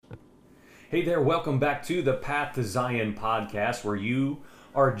Hey there, welcome back to the Path to Zion podcast, where you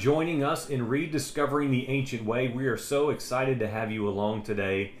are joining us in rediscovering the ancient way. We are so excited to have you along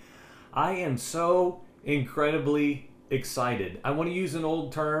today. I am so incredibly excited. I want to use an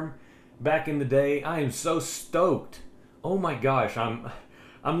old term back in the day. I am so stoked. Oh my gosh, I'm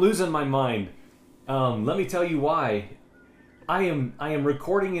losing my mind. Let me tell you why. I am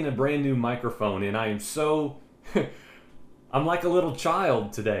recording in a brand new microphone, and I am so I'm like a little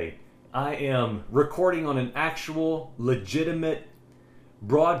child today. I am recording on an actual, legitimate,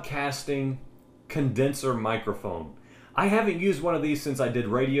 broadcasting condenser microphone. I haven't used one of these since I did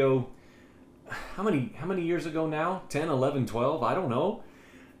radio, how many years ago now? 10, 11, 12? I don't know.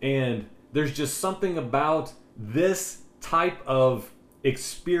 And there's just something about this type of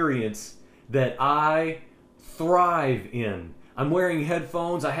experience that I thrive in. I'm wearing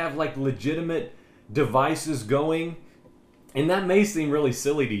headphones. I have like legitimate devices going. And that may seem really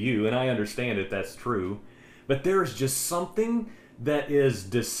silly to you, and I understand if that's true, but there is just something that is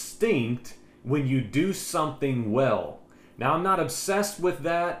distinct when you do something well. Now, I'm not obsessed with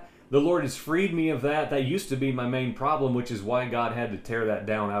that. The Lord has freed me of that. That used to be my main problem, which is why God had to tear that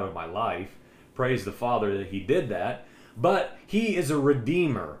down out of my life. Praise the Father that He did that. But He is a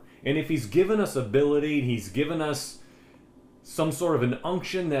redeemer, and if He's given us ability, He's given us some sort of an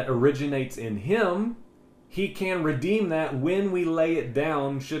unction that originates in Him, He can redeem that when we lay it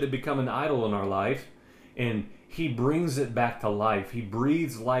down, should it become an idol in our life, and He brings it back to life. He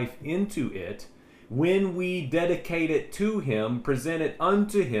breathes life into it. When we dedicate it to Him, present it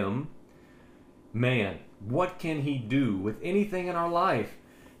unto Him, man, what can He do with anything in our life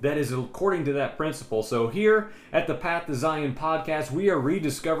that is according to that principle? So here at the Path to Zion podcast, we are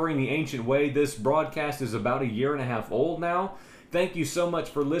rediscovering the ancient way. This broadcast is about 1.5 years old now. Thank you so much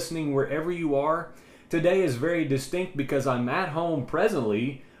for listening wherever you are. Today is very distinct because I'm at home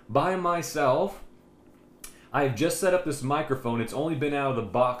presently by myself. I have just set up this microphone. It's only been out of the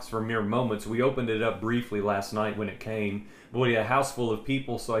box for mere moments. We opened it up briefly last night when it came. But we had a house full of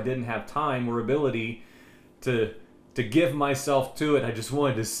people, so I didn't have time or ability to give myself to it. I just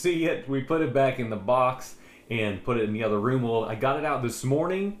wanted to see it. We put it back in the box and put it in the other room. Well, I got it out this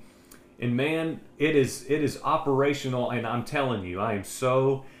morning, and man, it is operational, and I'm telling you, I am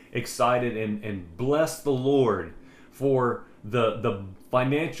so excited and bless the Lord for the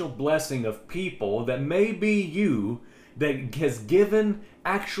financial blessing of people that may be you, that has given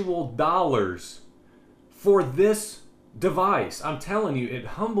actual dollars for this device. I'm telling you, it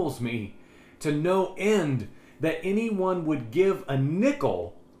humbles me to no end that anyone would give a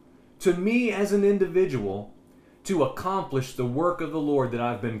nickel to me as an individual to accomplish the work of the Lord that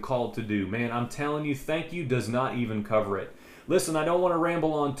I've been called to do. Man, I'm telling you, thank you does not even cover it. Listen, I don't want to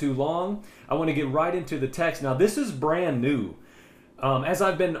ramble on too long. I want to get right into the text. Now, this is brand new. As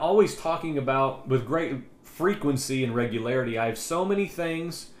I've been always talking about with great frequency and regularity, I have so many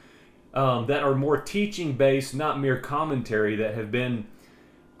things that are more teaching-based, not mere commentary, that have been...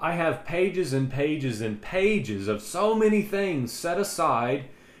 I have pages and pages and pages of so many things set aside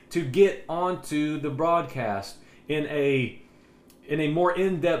to get onto the broadcast in a more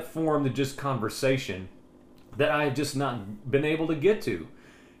in-depth form than just conversation, that I have just not been able to get to.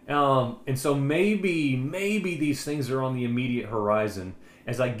 And so maybe these things are on the immediate horizon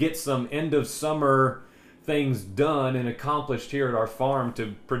as I get some end of summer things done and accomplished here at our farm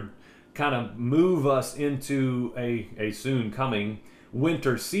to kind of move us into a soon coming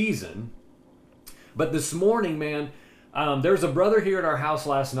winter season. But this morning, man, there's a brother here at our house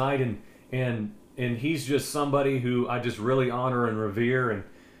last night, and he's just somebody who I just really honor and revere,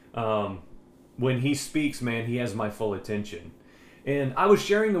 and when he speaks, man, he has my full attention. And I was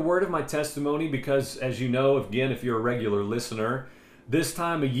sharing the word of my testimony because, as you know, again, if you're a regular listener, this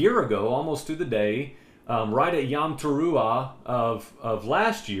time 1 year ago, almost to the day, right at Yom Teruah of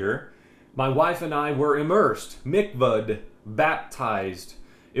last year, my wife and I were immersed, mikvah'd, baptized.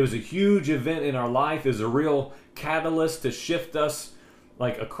 It was a huge event in our life. It was a real catalyst to shift us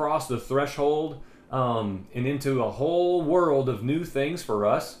like across the threshold and into a whole world of new things for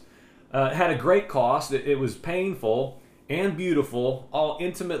us. It had a great cost. It was painful and beautiful, all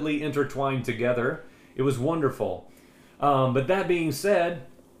intimately intertwined together. It was wonderful. But that being said,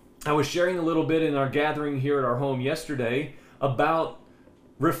 I was sharing a little bit in our gathering here at our home yesterday about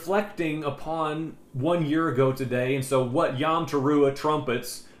reflecting upon 1 year ago today, and so what Yom Teruah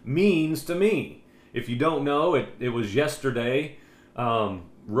trumpets means to me. If you don't know, it was yesterday,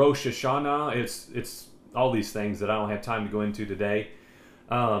 Rosh Hashanah. It's all these things that I don't have time to go into today.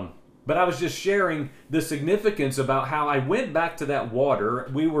 But I was just sharing the significance about how I went back to that water.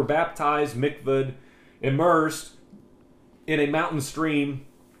 We were baptized, mikvah'd, immersed in a mountain stream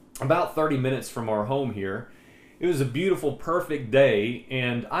about 30 minutes from our home here. It was a beautiful, perfect day,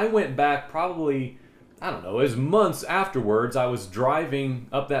 and I went back probably, I don't know, it was months afterwards. I was driving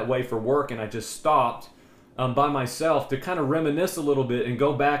up that way for work, and I just stopped by myself to kind of reminisce a little bit and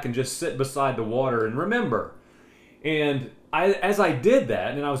go back and just sit beside the water and remember. And as I did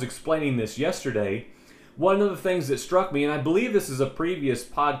that, and I was explaining this yesterday, one of the things that struck me, and I believe this is a previous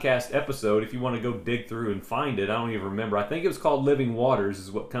podcast episode, if you want to go dig through and find it, I don't even remember. I think it was called Living Waters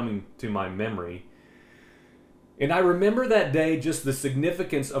is what coming to my memory. And I remember that day just the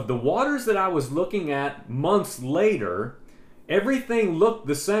significance of the waters that I was looking at months later. Everything looked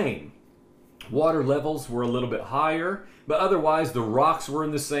the same. Water levels were a little bit higher, but otherwise the rocks were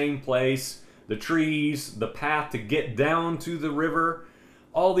in the same place, the trees, the path to get down to the river.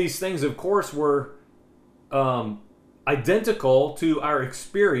 All these things, of course, were identical to our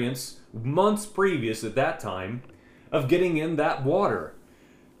experience months previous at that time of getting in that water.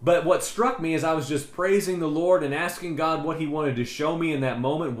 But what struck me as I was just praising the Lord and asking God what He wanted to show me in that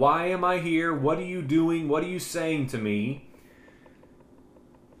moment. Why am I here? What are you doing? What are you saying to me?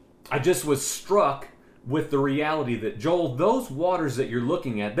 I just was struck with the reality that, Joel, those waters that you're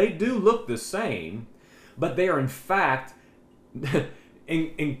looking at, they do look the same, but they are in fact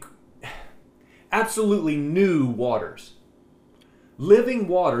absolutely new waters. Living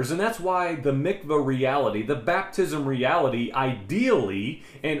waters, and that's why the mikvah reality, the baptism reality, ideally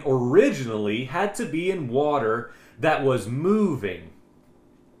and originally had to be in water that was moving.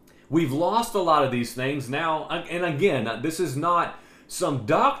 We've lost a lot of these things now, and again, this is not some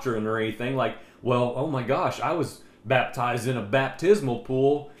doctrine or anything like, well, oh my gosh, I was baptized in a baptismal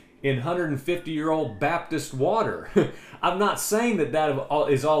pool in 150-year-old Baptist water. I'm not saying that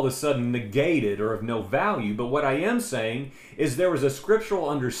is all of a sudden negated or of no value, but what I am saying is there was a scriptural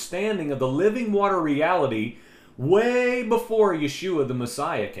understanding of the living water reality way before Yeshua the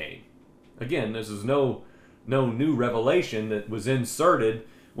Messiah came. Again, this is no new revelation that was inserted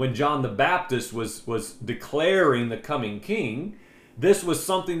when John the Baptist was declaring the coming king. This was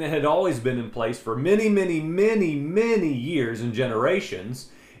something that had always been in place for many, many, many, many years and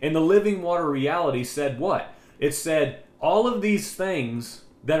generations. And the living water reality said what? It said all of these things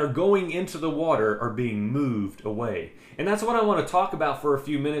that are going into the water are being moved away. And that's what I want to talk about for a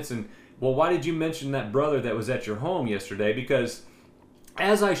few minutes. And, well, why did you mention that brother that was at your home yesterday? Because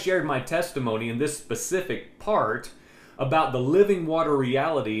as I shared my testimony in this specific part about the living water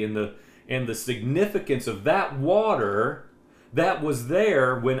reality and the significance of that water that was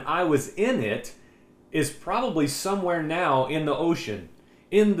there when I was in it is probably somewhere now in the ocean,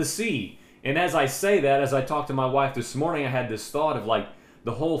 in the sea. And as I say that, as I talked to my wife this morning, I had this thought of like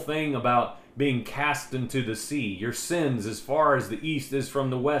the whole thing about being cast into the sea. Your sins as far as the east is from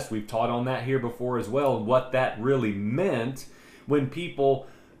the west. We've taught on that here before as well, and what that really meant when people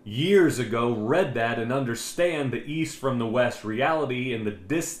years ago read that and understand the east from the west reality and the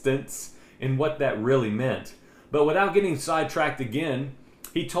distance and what that really meant. But without getting sidetracked again,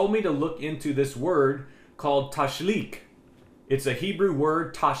 he told me to look into this word called tashlik. It's a Hebrew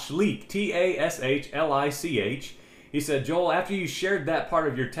word, tashlik, T-A-S-H-L-I-C-H. He said, Joel, after you shared that part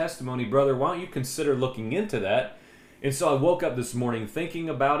of your testimony, brother, why don't you consider looking into that? And so I woke up this morning thinking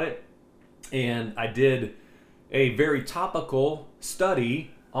about it, and I did a very topical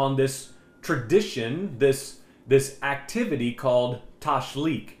study on this tradition, this activity called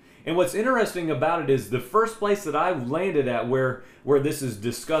tashlik. And what's interesting about it is the first place that I landed at where this is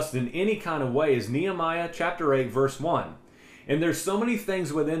discussed in any kind of way is Nehemiah chapter 8, verse 1. And there's so many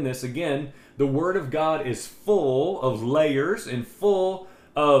things within this. Again, the Word of God is full of layers and full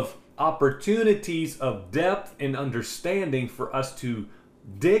of opportunities of depth and understanding for us to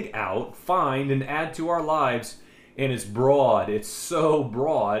dig out, find, and add to our lives. And it's broad. It's so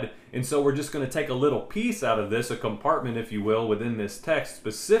broad. And so we're just going to take a little piece out of this, a compartment, if you will, within this text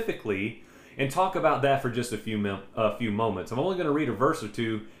specifically, and talk about that for just a few moments. I'm only going to read a verse or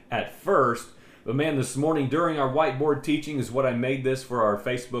two at first. But man, this morning during our whiteboard teaching is what I made this for our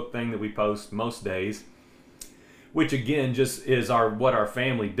Facebook thing that we post most days, which again just is what our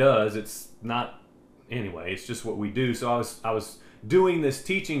family does. It's not, anyway, it's just what we do. So I was doing this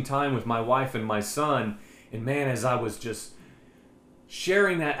teaching time with my wife and my son, and man, as I was just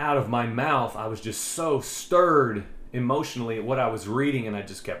sharing that out of my mouth, I was just so stirred emotionally at what I was reading, and I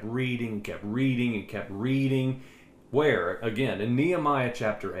just kept reading and kept reading and kept reading. Where? Again, in Nehemiah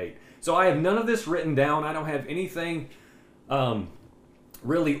chapter 8. So I have none of this written down. I don't have anything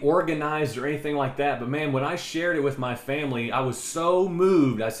really organized or anything like that. But man, when I shared it with my family, I was so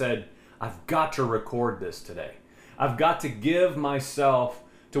moved. I said, I've got to record this today. I've got to give myself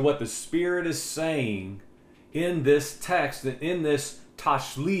to what the Spirit is saying in this text, in this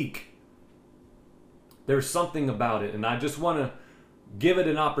tashlik. There's something about it, and I just want to give it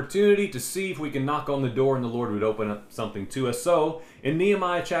an opportunity to see if we can knock on the door and the Lord would open up something to us. So, in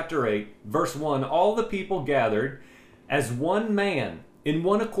Nehemiah chapter 8, verse 1, all the people gathered as one man in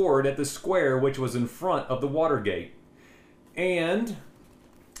one accord at the square which was in front of the water gate. And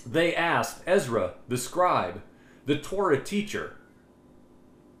they asked Ezra, the scribe, the Torah teacher.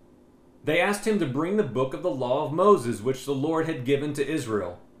 They asked him to bring the book of the law of Moses, which the Lord had given to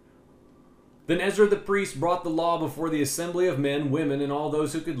Israel. Then Ezra the priest brought the law before the assembly of men, women, and all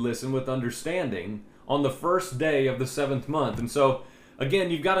those who could listen with understanding on the first day of the 7th month. And so,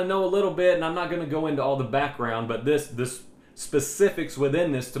 again, you've got to know a little bit, and I'm not going to go into all the background, but this specifics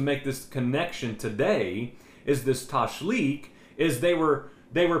within this to make this connection today is this tashlik, is they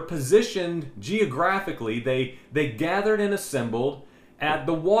were positioned geographically. They gathered and assembled at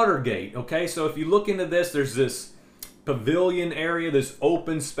the water gate. Okay, so if you look into this, there's this pavilion area, this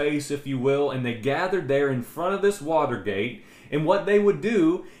open space, if you will, and they gathered there in front of this water gate. And what they would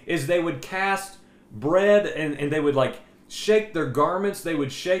do is they would cast bread, and they would like shake their garments. They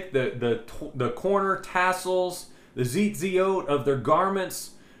would shake the corner tassels, the zitziot of their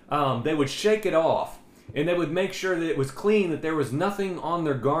garments. They would shake it off, and they would make sure that it was clean, that there was nothing on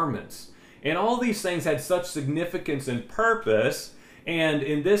their garments. And all these things had such significance and purpose. And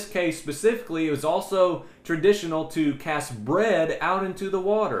in this case specifically, it was also traditional to cast bread out into the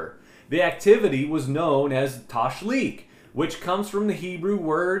water. The activity was known as tashlik, which comes from the Hebrew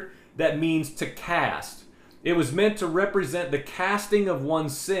word that means to cast. It was meant to represent the casting of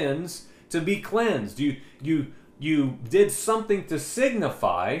one's sins to be cleansed. You did something to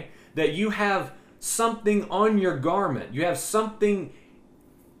signify that you have something on your garment. You have something.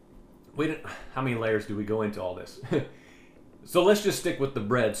 How many layers do we go into all this? So let's just stick with the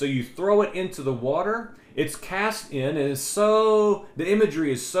bread. So you throw it into the water, it's cast in, and the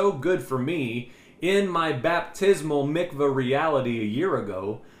imagery is so good for me in my baptismal mikvah reality a year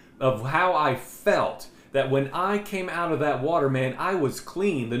ago of how I felt that when I came out of that water, man, I was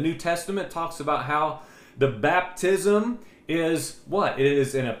clean. The New Testament talks about how the baptism is what? It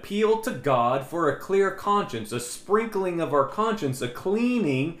is an appeal to God for a clear conscience, a sprinkling of our conscience, a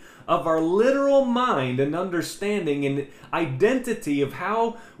cleaning of our literal mind and understanding and identity of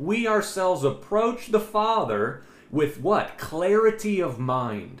how we ourselves approach the Father with what? Clarity of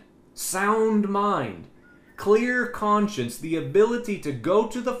mind, sound mind, clear conscience, the ability to go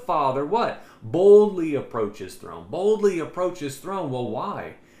to the Father, what? Boldly approach His throne. Boldly approach His throne. Well,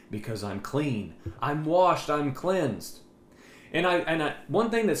 why? Because I'm clean. I'm washed. I'm cleansed. And one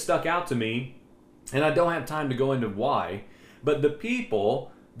thing that stuck out to me, and I don't have time to go into why, but the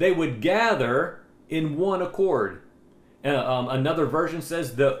people, they would gather in one accord. Another version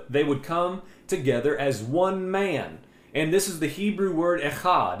says that they would come together as one man. And this is the Hebrew word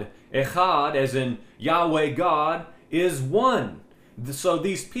echad. Echad, as in Yahweh God, is one. So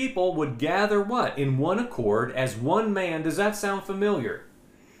these people would gather what? In one accord as one man. Does that sound familiar?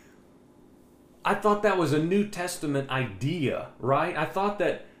 I thought that was a New Testament idea, right? I thought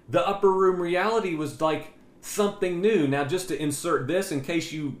that the upper room reality was like something new. Now, just to insert this in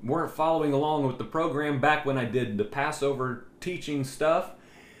case you weren't following along with the program back when I did the Passover teaching stuff,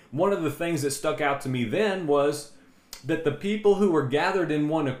 one of the things that stuck out to me then was that the people who were gathered in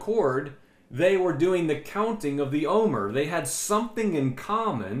one accord, they were doing the counting of the Omer. They had something in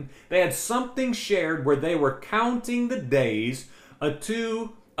common. They had something shared where they were counting the days up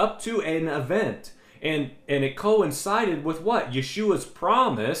to an event. And it coincided with what? Yeshua's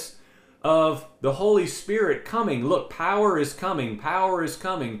promise of the Holy Spirit coming. Look, power is coming, power is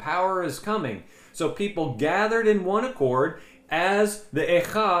coming, power is coming. So people gathered in one accord as the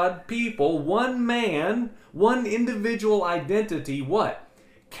Echad people, one man, one individual identity, what?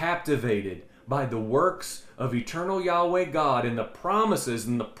 Captivated by the works of eternal Yahweh God and the promises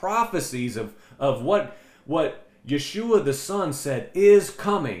and the prophecies of what Yeshua the Son said is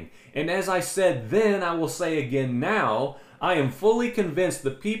coming. And as I said then, I will say again now, I am fully convinced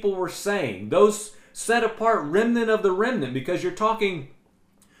the people were saying, those set apart remnant of the remnant, because you're talking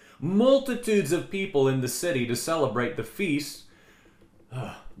multitudes of people in the city to celebrate the feast.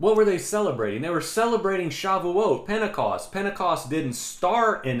 What were they celebrating? They were celebrating Shavuot, Pentecost. Pentecost didn't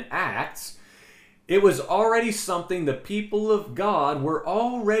start in Acts. It was already something the people of God were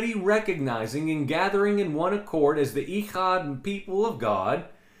already recognizing and gathering in one accord as the Echad people of God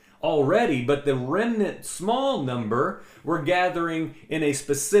already, but the remnant small number were gathering in a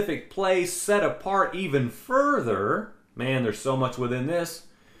specific place set apart even further. Man, there's so much within this.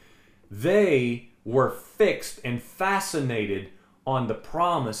 They were fixed and fascinated on the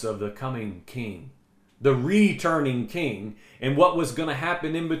promise of the coming King. the returning king. And what was going to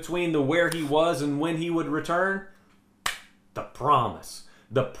happen in between the where he was and when he would return? The promise.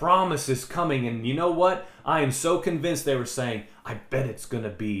 The promise is coming. And you know what? I am so convinced they were saying, I bet it's going to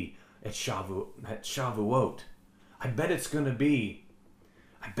be at Shavuot. I bet it's coming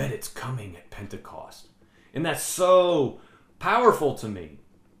at Pentecost. And that's so powerful to me.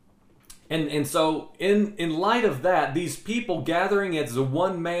 And so in light of that, these people gathering as a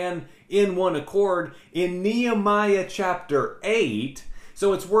one man in one accord in Nehemiah chapter 8.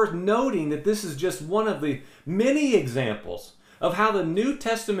 So it's worth noting that this is just one of the many examples of how the New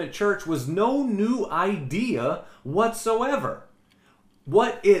Testament church was no new idea whatsoever.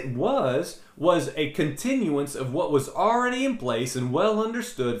 What it was a continuance of what was already in place and well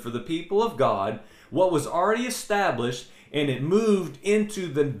understood for the people of God, what was already established, and it moved into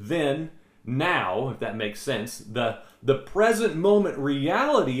the then, now, if that makes sense, the present moment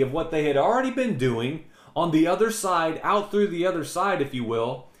reality of what they had already been doing on the other side, out through the other side, if you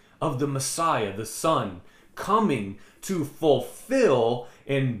will, of the Messiah, the Son, coming to fulfill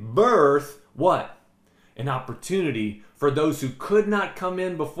and birth what? An opportunity for those who could not come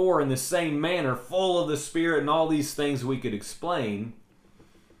in before in the same manner, full of the Spirit and all these things we could explain.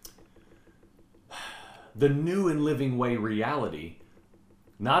 The new and living way reality.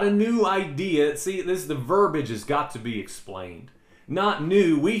 Not a new idea. See, the verbiage has got to be explained. Not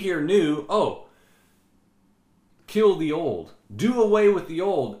new. We hear new. Oh, kill the old. Do away with the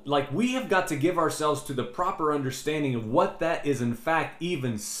old. Like, we have got to give ourselves to the proper understanding of what that is in fact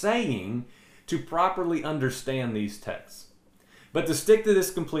even saying to properly understand these texts. But to stick to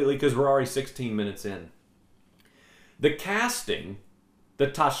this completely, because we're already 16 minutes in. The casting, the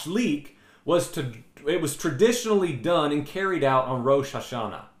tashlik, it was traditionally done and carried out on Rosh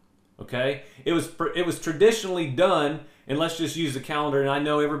Hashanah. Okay? It was traditionally done, and let's just use the calendar, and I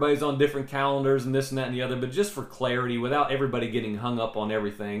know everybody's on different calendars and this and that and the other, but just for clarity, without everybody getting hung up on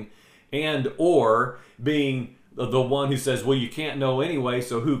everything, and or being the one who says, well, you can't know anyway,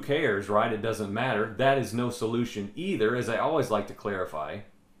 so who cares, right? It doesn't matter. That is no solution either, as I always like to clarify.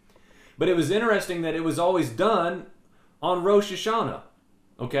 But it was interesting that it was always done on Rosh Hashanah.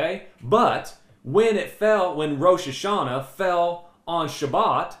 Okay? But when Rosh Hashanah fell on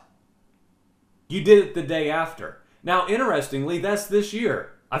Shabbat, you did it the day after. Now, interestingly, that's this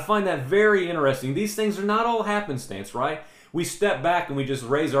year. I find that very interesting. These things are not all happenstance, right? We step back and we just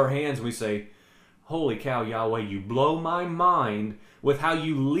raise our hands and we say, holy cow, Yahweh, you blow my mind with how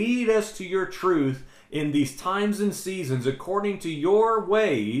you lead us to your truth in these times and seasons according to your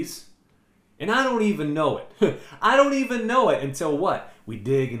ways. And I don't even know it. I don't even know it until what? We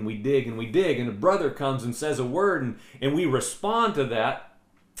dig and we dig and we dig, and a brother comes and says a word, and we respond to that,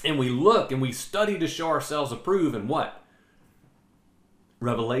 and we look and we study to show ourselves approved, and what?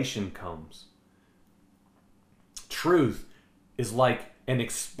 Revelation comes. Truth is like an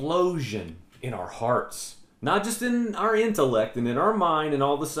explosion in our hearts. Not just in our intellect and in our mind, and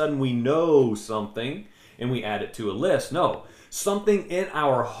all of a sudden we know something and we add it to a list. No, something in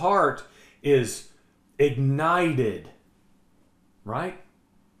our heart is ignited, right?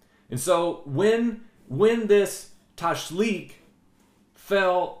 And so when this tashlik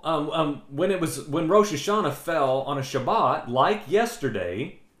fell, when Rosh Hashanah fell on a Shabbat, like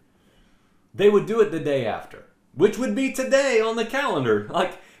yesterday, they would do it the day after, which would be today on the calendar.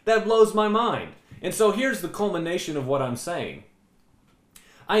 Like, that blows my mind. And so here's the culmination of what I'm saying.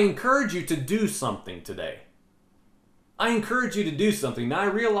 I encourage you to do something today. I encourage you to do something. Now, I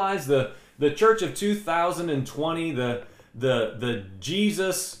realize the church of 2020, the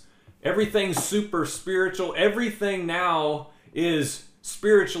Jesus, everything's super spiritual. Everything now is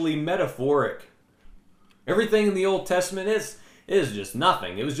spiritually metaphoric. Everything in the Old Testament is just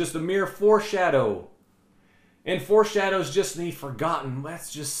nothing. It was just a mere foreshadow. And foreshadows just need forgotten.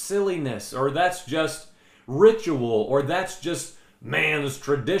 That's just silliness, or that's just ritual, or that's just man's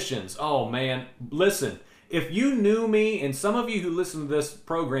traditions. Oh man, listen, if you knew me, and some of you who listen to this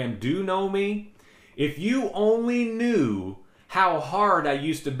program do know me, if you only knew how hard I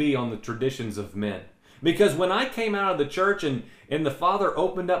used to be on the traditions of men. Because when I came out of the church and the Father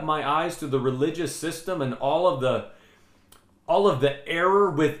opened up my eyes to the religious system and all of the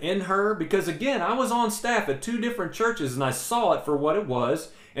error within her, because again, I was on staff at 2 different churches and I saw it for what it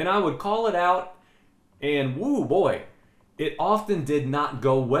was, and I would call it out, and woo boy, it often did not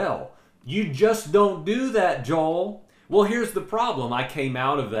go well. You just don't do that, Joel. Well, here's the problem. I came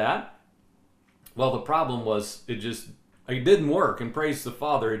out of that. Well, the problem was it didn't work, and praise the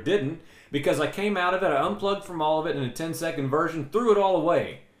Father, it didn't, because I came out of it, I unplugged from all of it in a 10-second version, threw it all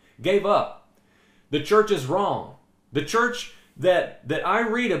away, gave up. The church is wrong. The church that I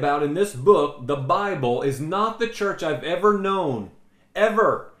read about in this book, the Bible, is not the church I've ever known.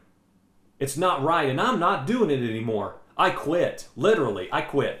 Ever. It's not right, and I'm not doing it anymore. I quit. Literally, I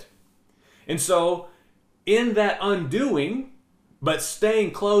quit. And so, in that undoing, but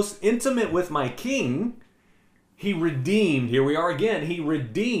staying close, intimate with my King, He redeemed, here we are again, He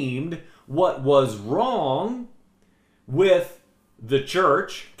redeemed what was wrong with the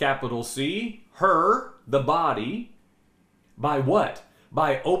church, capital C, her, the body, by what?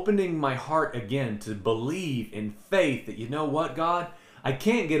 By opening my heart again to believe in faith that, you know what, God? I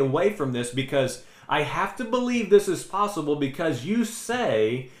can't get away from this because I have to believe this is possible because you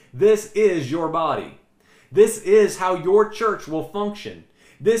say this is your body. This is how your church will function.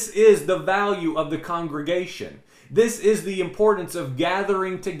 This is the value of the congregation. This is the importance of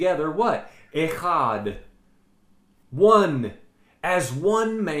gathering together what? Echad. One. As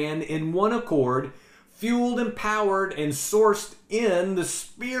one man in one accord, fueled, empowered, and sourced in the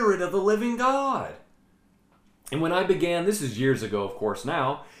Spirit of the living God. And when I began, this is years ago, of course,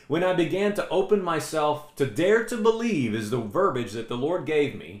 now, when I began to open myself to dare to believe is the verbiage that the Lord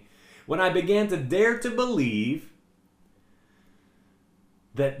gave me. When I began to dare to believe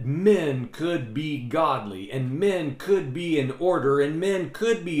that men could be godly and men could be in order and men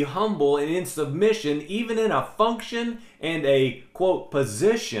could be humble and in submission, even in a function and a, quote,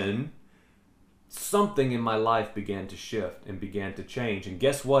 position, something in my life began to shift and began to change. And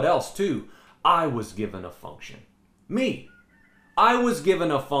guess what else, too? I was given a function. Me. I was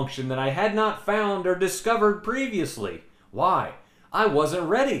given a function that I had not found or discovered previously. Why? I wasn't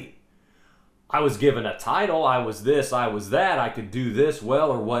ready. I was given a title. I was this, I was that. I could do this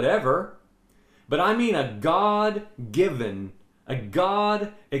well or whatever. But I mean a God-given, a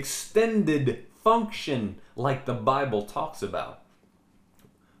God-extended function like the Bible talks about.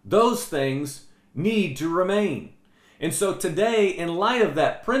 Those things need to remain. And so today, in light of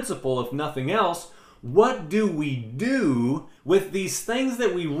that principle, if nothing else, what do we do with these things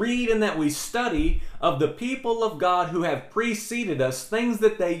that we read and that we study of the people of God who have preceded us, things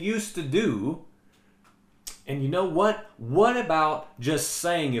that they used to do? And you know what? What about just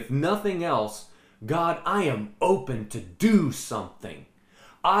saying, if nothing else, God, I am open to do something.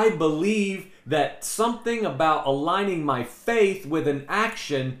 I believe that something about aligning my faith with an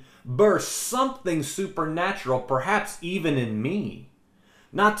action bursts something supernatural, perhaps even in me.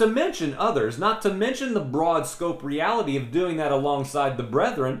 Not to mention others, not to mention the broad scope reality of doing that alongside the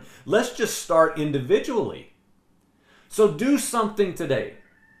brethren. Let's just start individually. So do something today.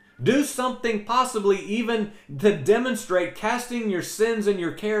 Do something possibly even to demonstrate casting your sins and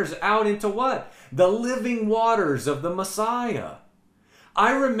your cares out into what? The living waters of the Messiah.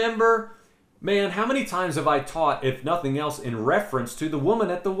 I remember, man, how many times have I taught, if nothing else, in reference to the woman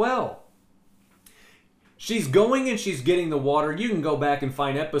at the well? She's going and she's getting the water. You can go back and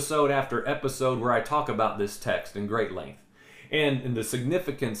find episode after episode where I talk about this text in great length and the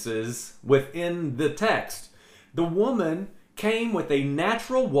significances within the text. The woman came with a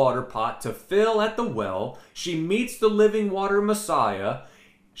natural water pot to fill at the well. She meets the living water Messiah.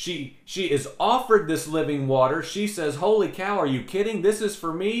 She is offered this living water. She says, holy cow, are you kidding? This is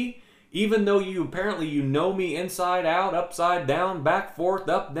for me? Even though you know me inside out, upside down, back, forth,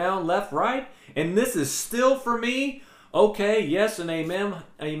 up, down, left, right, and this is still for me? Okay, yes and amen,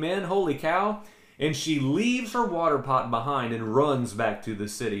 amen, holy cow. And she leaves her water pot behind and runs back to the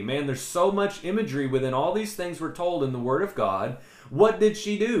city. Man, there's so much imagery within all these things we're told in the Word of God. What did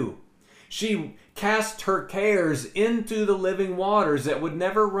she do? She cast her cares into the living waters that would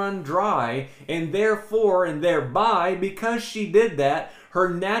never run dry, and therefore and thereby, because she did that, her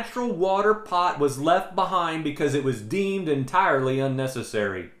natural water pot was left behind because it was deemed entirely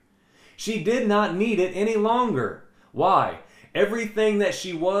unnecessary. She did not need it any longer. Why? Everything that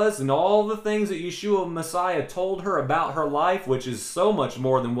she was and all the things that Yeshua Messiah told her about her life, which is so much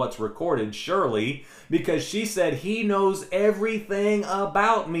more than what's recorded, surely, because she said, He knows everything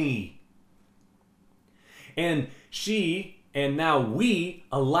about me. And now we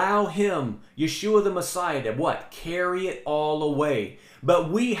allow Him, Yeshua the Messiah, to what? Carry it all away.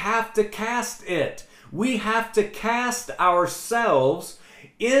 But we have to cast it. We have to cast ourselves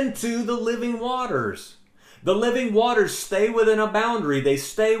into the living waters. The living waters stay within a boundary. They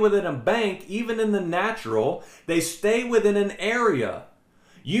stay within a bank, even in the natural. They stay within an area.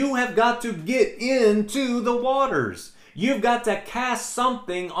 You have got to get into the waters. You've got to cast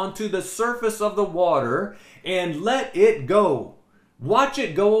something onto the surface of the water and let it go. Watch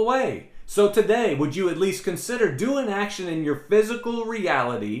it go away. So today, would you at least consider doing action in your physical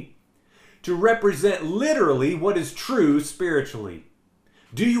reality to represent literally what is true spiritually?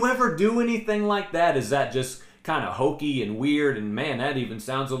 Do you ever do anything like that? Is that just kind of hokey and weird, and man, that even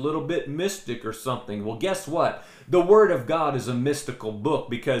sounds a little bit mystic or something. Well, guess what? The Word of God is a mystical book,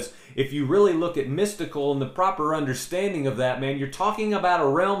 because if you really look at mystical and the proper understanding of that, man, you're talking about a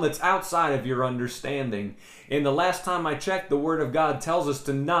realm that's outside of your understanding. And the last time I checked, the Word of God tells us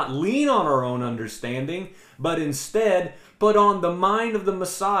to not lean on our own understanding, but instead put on the mind of the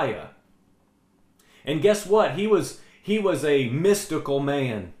Messiah. And guess what? He was a mystical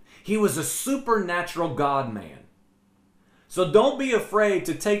man. He was a supernatural God man. So don't be afraid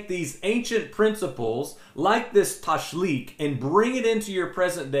to take these ancient principles like this tashlik and bring it into your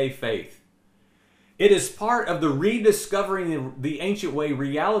present day faith. It is part of the rediscovering the ancient way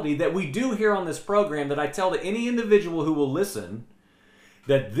reality that we do here on this program, that I tell to any individual who will listen,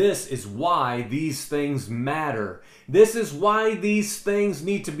 that this is why these things matter. This is why these things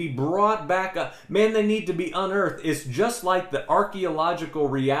need to be brought back up. Man, they need to be unearthed. It's just like the archaeological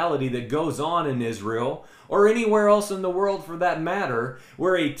reality that goes on in Israel, or anywhere else in the world for that matter,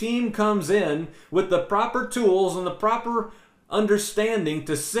 where a team comes in with the proper tools and the proper understanding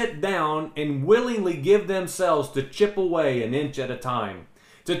to sit down and willingly give themselves to chip away an inch at a time.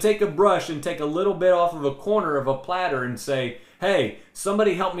 To take a brush and take a little bit off of a corner of a platter and say, hey,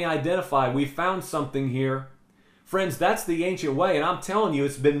 somebody help me identify, we found something here. Friends, that's the ancient way, and I'm telling you,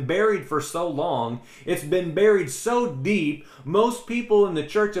 it's been buried for so long. It's been buried so deep, most people in the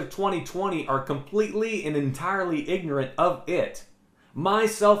church of 2020 are completely and entirely ignorant of it.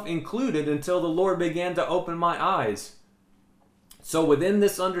 Myself included, until the Lord began to open my eyes. So within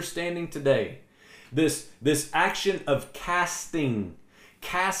this understanding today, this action of casting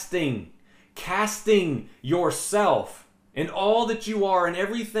yourself and all that you are and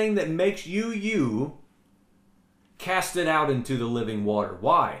everything that makes you you, cast it out into the living water.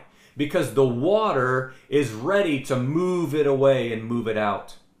 Why? Because the water is ready to move it away and move it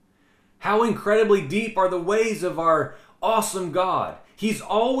out. How incredibly deep are the ways of our awesome God. He's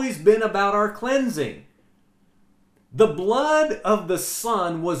always been about our cleansing. The blood of the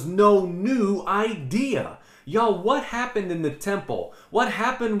Son was no new idea. Y'all, what happened in the temple? What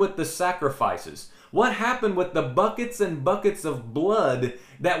happened with the sacrifices? What happened with the buckets and buckets of blood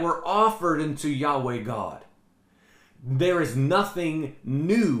that were offered unto Yahweh God? There is nothing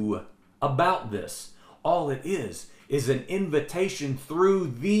new about this. All it is an invitation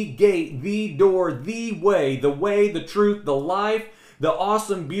through the gate, the door, the way, the truth, the life, the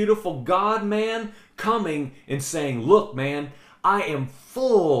awesome, beautiful God-man coming and saying, look, man, I am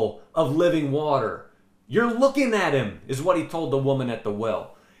full of living water. You're looking at him, is what he told the woman at the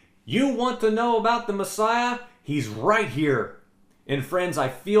well. You want to know about the Messiah? He's right here. And friends, I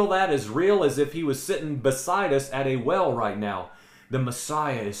feel that as real as if he was sitting beside us at a well right now. The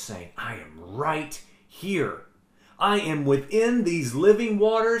Messiah is saying, I am right here. I am within these living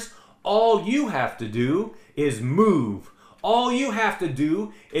waters. All you have to do is move. All you have to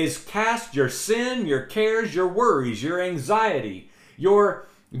do is cast your sin, your cares, your worries, your anxiety, your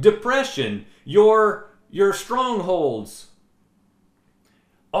depression, your strongholds.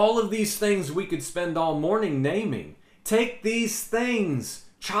 All of these things we could spend all morning naming. Take these things,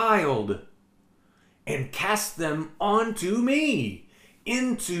 child, and cast them onto me,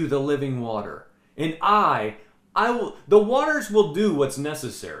 into the living water. And I will, the waters will do what's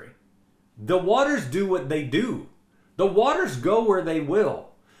necessary. The waters do what they do. The waters go where they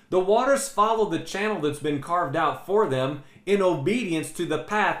will. The waters follow the channel that's been carved out for them in obedience to the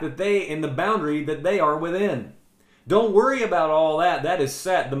path that they, and the boundary that they are within. Don't worry about all that. That is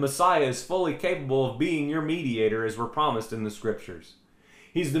set. The Messiah is fully capable of being your mediator, as we're promised in the Scriptures.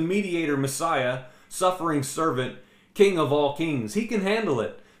 He's the mediator, Messiah, suffering servant, King of all kings. He can handle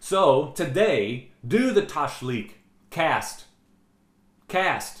it. So, today, do the tashlik. Cast.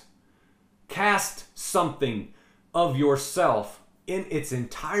 Cast. Cast something of yourself in its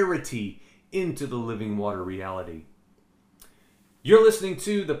entirety into the living water reality. You're listening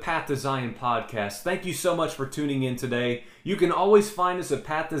to the Path to Zion podcast. Thank you so much for tuning in today. You can always find us at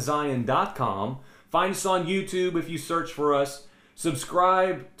pathtozion.com. Find us on YouTube if you search for us.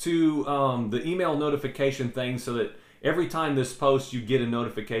 Subscribe to the email notification thing so that every time this posts, you get a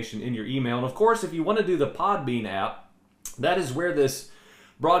notification in your email. And of course, if you want to do the Podbean app, that is where this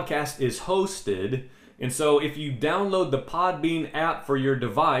broadcast is hosted. And so if you download the Podbean app for your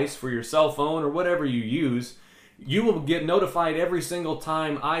device, for your cell phone or whatever you use, you will get notified every single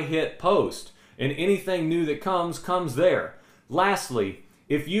time I hit post. And anything new that comes there. Lastly,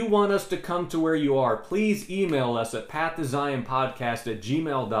 if you want us to come to where you are, please email us at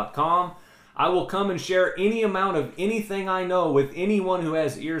pathtozionpodcast@gmail.com. I will come and share any amount of anything I know with anyone who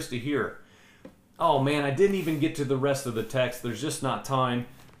has ears to hear. Oh man, I didn't even get to the rest of the text. There's just not time.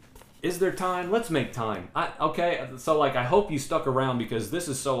 Is there time? Let's make time. Okay, so like I hope you stuck around because this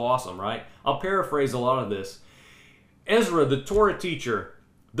is so awesome, right? I'll paraphrase a lot of this. Ezra, the Torah teacher,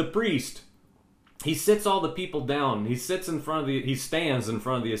 the priest, he sits all the people down. He stands in front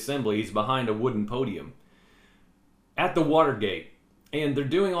of the assembly. He's behind a wooden podium at the Watergate. And they're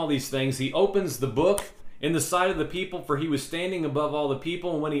doing all these things. He opens the book in the sight of the people, for he was standing above all the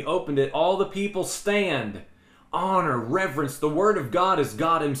people. And when he opened it, all the people stand. Honor, reverence. The word of God is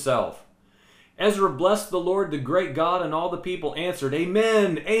God himself. Ezra blessed the Lord, the great God, and all the people answered,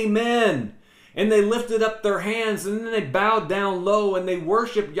 Amen, Amen. And they lifted up their hands, and then they bowed down low, and they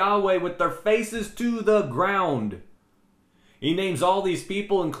worshiped Yahweh with their faces to the ground. He names all these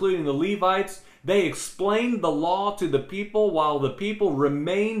people, including the Levites. They explained the law to the people while the people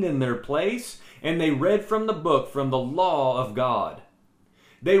remained in their place, and they read from the book, from the law of God.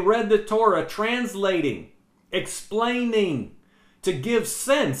 They read the Torah, translating, explaining, to give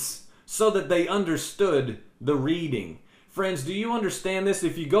sense so that they understood the reading. Friends, do you understand this?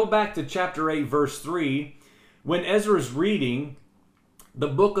 If you go back to chapter 8, verse 3, when Ezra's reading the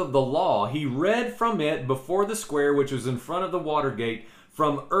book of the law, he read from it before the square, which was in front of the Watergate,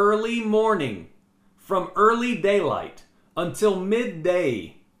 from early morning, from early daylight until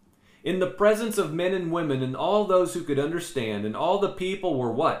midday, in the presence of men and women and all those who could understand, and all the people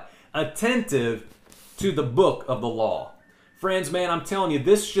were what? Attentive to the book of the law. Friends, man, I'm telling you,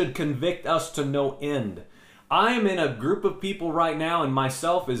 this should convict us to no end. I am in a group of people right now, and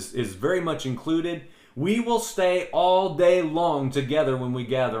myself is very much included. We will stay all day long together when we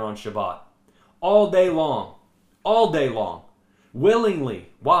gather on Shabbat. All day long. All day long. Willingly.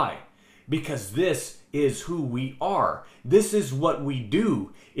 Why? Because this is who we are. This is what we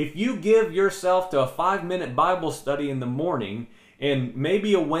do. If you give yourself to a 5-minute Bible study in the morning, and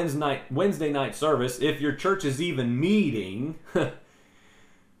maybe a Wednesday night service, if your church is even meeting,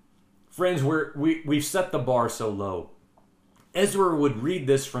 friends, we've set the bar so low. Ezra would read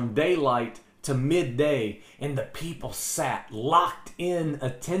this from daylight to midday, and the people sat locked in,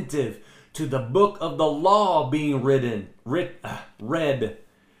 attentive to the book of the law being read.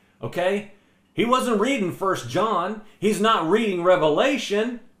 Okay? He wasn't reading 1 John. He's not reading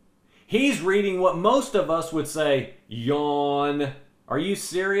Revelation. He's reading what most of us would say, yawn. Are you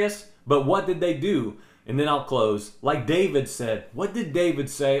serious? But what did they do? And then I'll close. Like David said. What did David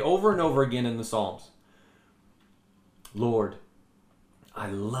say over and over again in the Psalms? Lord, I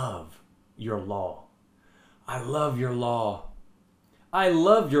love your law. I love your law. I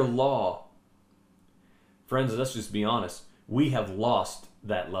love your law. Friends, let's just be honest. We have lost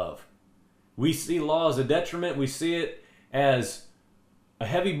that love. We see law as a detriment. We see it as a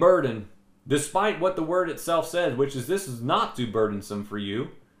heavy burden, despite what the word itself says, which is this is not too burdensome for you.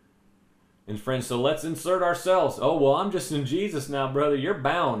 And friends, so let's insert ourselves. Oh, well, I'm just in Jesus now, brother. You're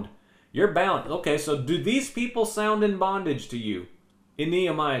bound. You're bound. Okay, so do these people sound in bondage to you in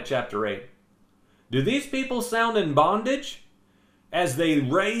Nehemiah chapter 8? Do these people sound in bondage? As they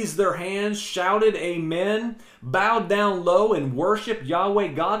raised their hands, shouted amen, bowed down low and worshiped Yahweh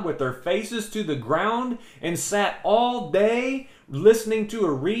God with their faces to the ground, and sat all day listening to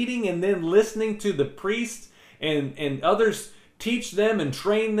a reading and then listening to the priests and others teach them and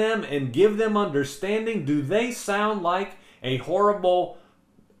train them and give them understanding. Do they sound like a horrible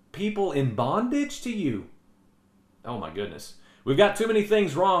people in bondage to you? Oh my goodness. We've got too many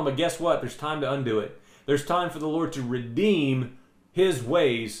things wrong, but guess what? There's time to undo it. There's time for the Lord to redeem His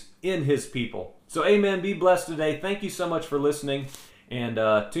ways in His people. So amen. Be blessed today. Thank you so much for listening. And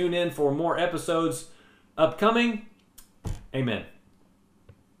tune in for more episodes upcoming. Amen.